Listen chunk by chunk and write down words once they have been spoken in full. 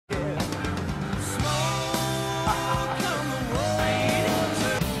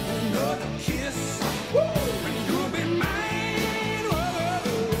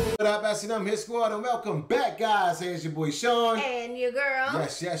blessing them, his squad, and welcome back, guys. Here's your boy Sean. And your girl.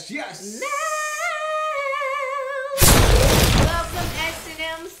 Yes. Welcome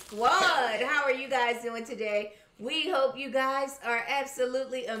S&M squad. How are you guys doing today? We hope you guys are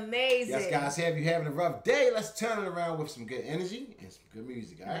absolutely amazing. Yes, guys, if you're having a rough day, let's turn it around with some good energy and some good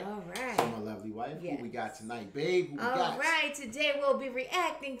music, all right? All right. So, my lovely wife, yes. Who we got tonight, babe? Who we got? All right, today we'll be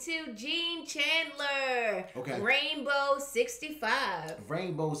reacting to Chandler. Okay. Rainbow 65.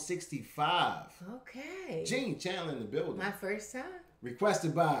 Rainbow 65. Okay. Chandler in the building. My first time.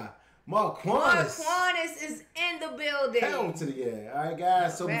 Requested by Marquanis. Marquanis is in the building. Hell to the yeah. All right,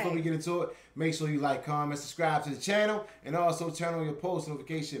 guys. So before we get into it, make sure you like, comment, subscribe to the channel, and also turn on your post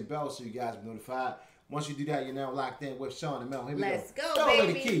notification bell so you guys will be notified. Once you do that, you're now locked in with Sean and Mel. Here we Let's go, Throw baby.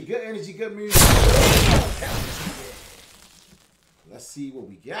 away the key. Good energy, good music. Let's see what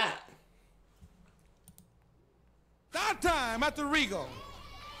we got. That time at the Regal.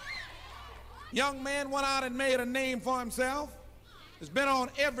 Young man went out and made a name for himself. Has been on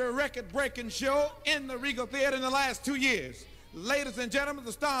every record-breaking show in the Regal Theater in the last 2 years. Ladies and gentlemen,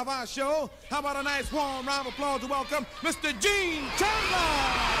 the star of our show, how about a nice warm round of applause to welcome Mr. Chandler!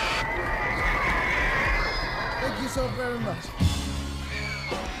 Thank you so very much.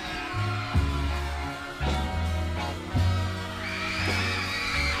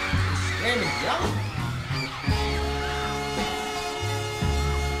 Screaming, yelling.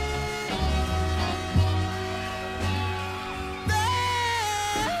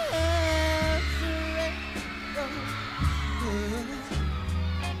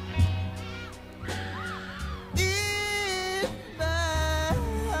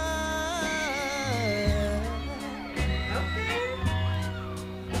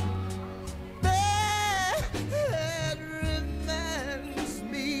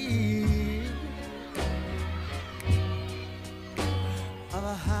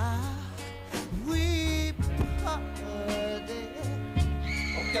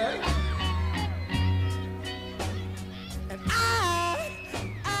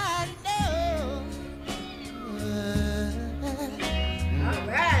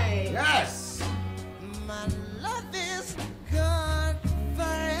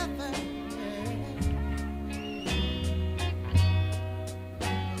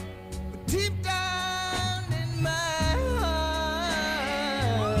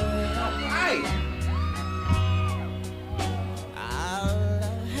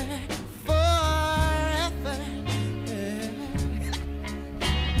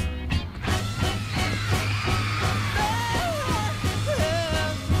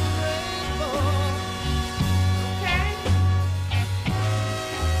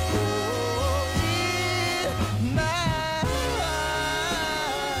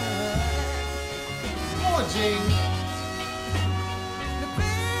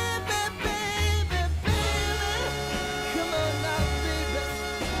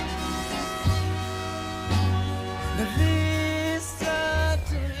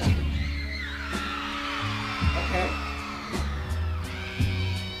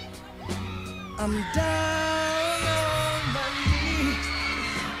 I'm down on my knees.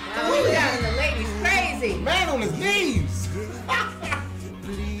 Oh, we got the ladies crazy. Man on his knees.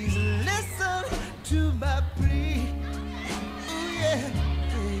 Please listen to my plea. Ooh, yeah.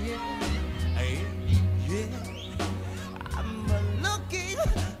 I'm looking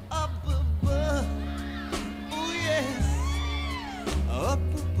up above. Ooh, yes. Up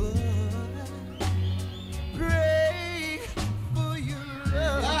above. Pray for your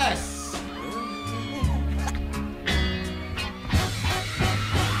love. Yes.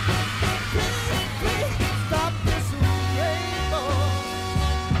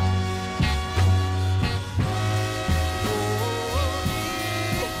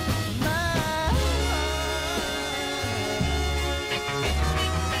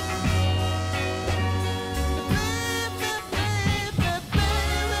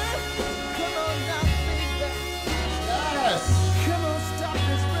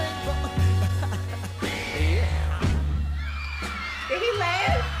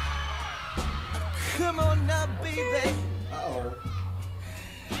 Come on now, baby. Uh-oh.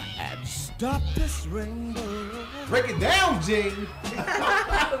 And stop this rainbow. Break it down, G.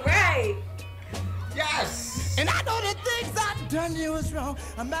 Right. Yes. And I know the things I've done you was wrong.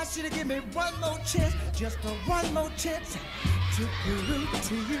 I'm asking you to give me one more chance, just a one more chance to prove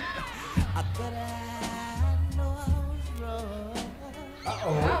to you that I know I was wrong.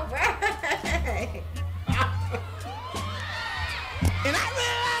 Uh-oh. All right. And I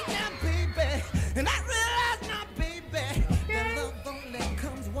realize now, baby, and I realize now, baby, that love only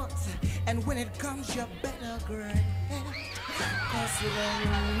comes once, and when it comes, you better grab. 'Cause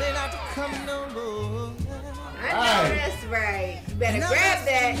rain may not come no more. I know that's right. You better grab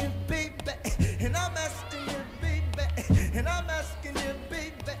that. You, baby, and I'm asking you, baby, and I'm asking you,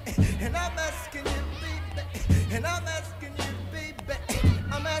 baby, and I'm asking you, baby, and I'm asking you, baby,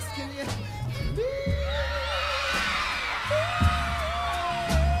 I'm asking you,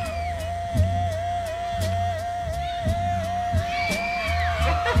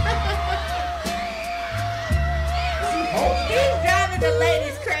 He's driving the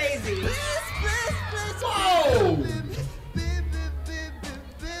ladies crazy. Whoa!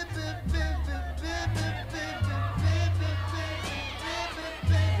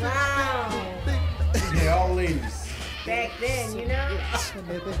 Wow. Yeah, all ladies. Back then, you know?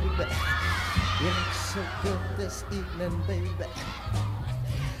 baby, you look so good this evening, baby.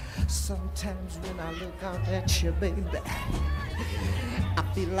 Sometimes when I look out at you, baby, I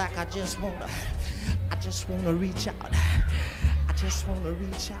feel like I just wanna reach out. I just wanna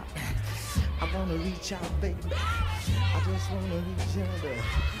reach out. I wanna reach out, baby. I just wanna reach out.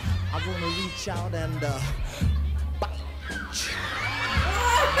 I wanna reach out and bite.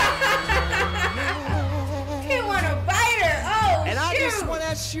 He wanna bite her. Oh, And I shoot. just wanna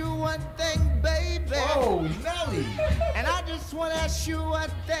ask you one thing, baby. Oh, Nelly. And I just wanna ask you one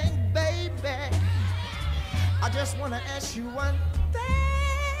thing, baby. I just wanna ask you one thing.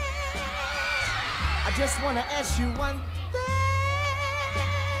 I just wanna ask you one thing.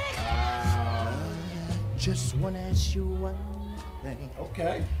 Just wanna ask you one thing.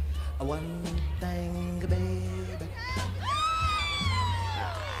 Okay. One thing, baby.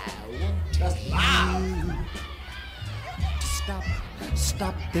 That's loud.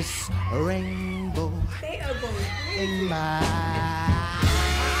 Stop this rainbow They are going crazy. in my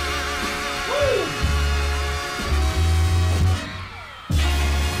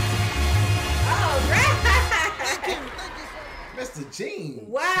All right. Mr. Gene.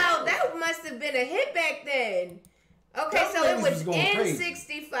 Wow, that must have been a hit back then. Okay, Those so it ladies was was going crazy.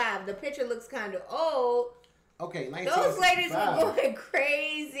 N65. The picture looks kind of old. Okay, Those ladies were 1965. going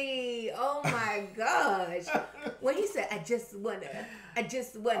crazy. Oh my gosh. When he said, I just wanna I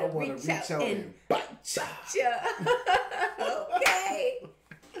wanna reach out and bite ya. ya. Okay.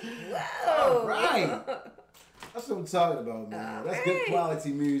 Whoa. All right. That's what I'm talking about, man. All That's good right.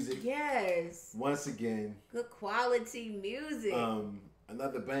 quality music. Yes. Once again, Good quality music.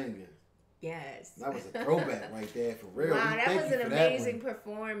 another banger. Yes. That was a throwback right there, for real. Wow, that Thank was you an for that amazing one.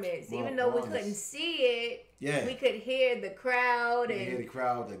 performance. My Even though we promise. couldn't see it, Yeah. we could hear the crowd You hear the and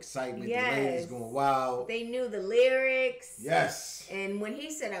crowd, the excitement, Yes. the ladies going wild. they knew the lyrics. Yes. And when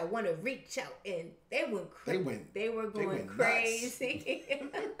he said, I want to reach out, and they went They were going went nuts. crazy.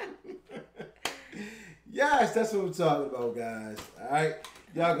 Yes, that's what we're talking about, guys. All right.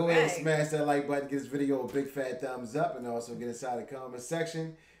 Y'all go ahead and Right. smash that like button, give this video a big fat thumbs up, and also get inside the comment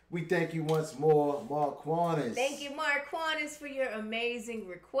section. We thank you once more, Mark Quanis. Thank you, Mark Quanis, for your amazing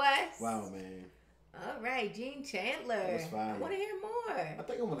request. Wow, man. All right, Gene Chandler. That was fire. I want to hear more. I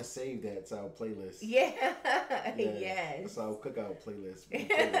think I want to save that to our playlist. Yeah. Yeah, Yes. That's our cookout playlist.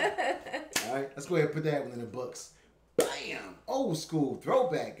 All right, let's go ahead and put that one in the books. Bam! Old school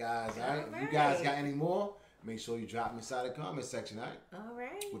throwback, guys. All right. If you guys right. got any more, make sure you drop them inside the comment section. All right. All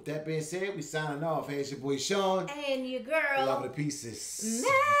right. With that being said, we signing off. Hey, it's your boy Sean. And your girl. Love the pieces.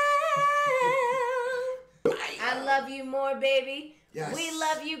 Mel. I love you more, baby. Yes. We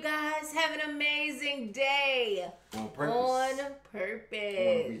love you guys. Have an amazing day. On purpose. On I want to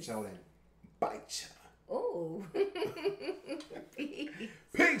purpose. reach out and bite ya. Oh.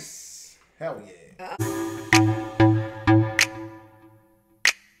 Peace. Hell yeah.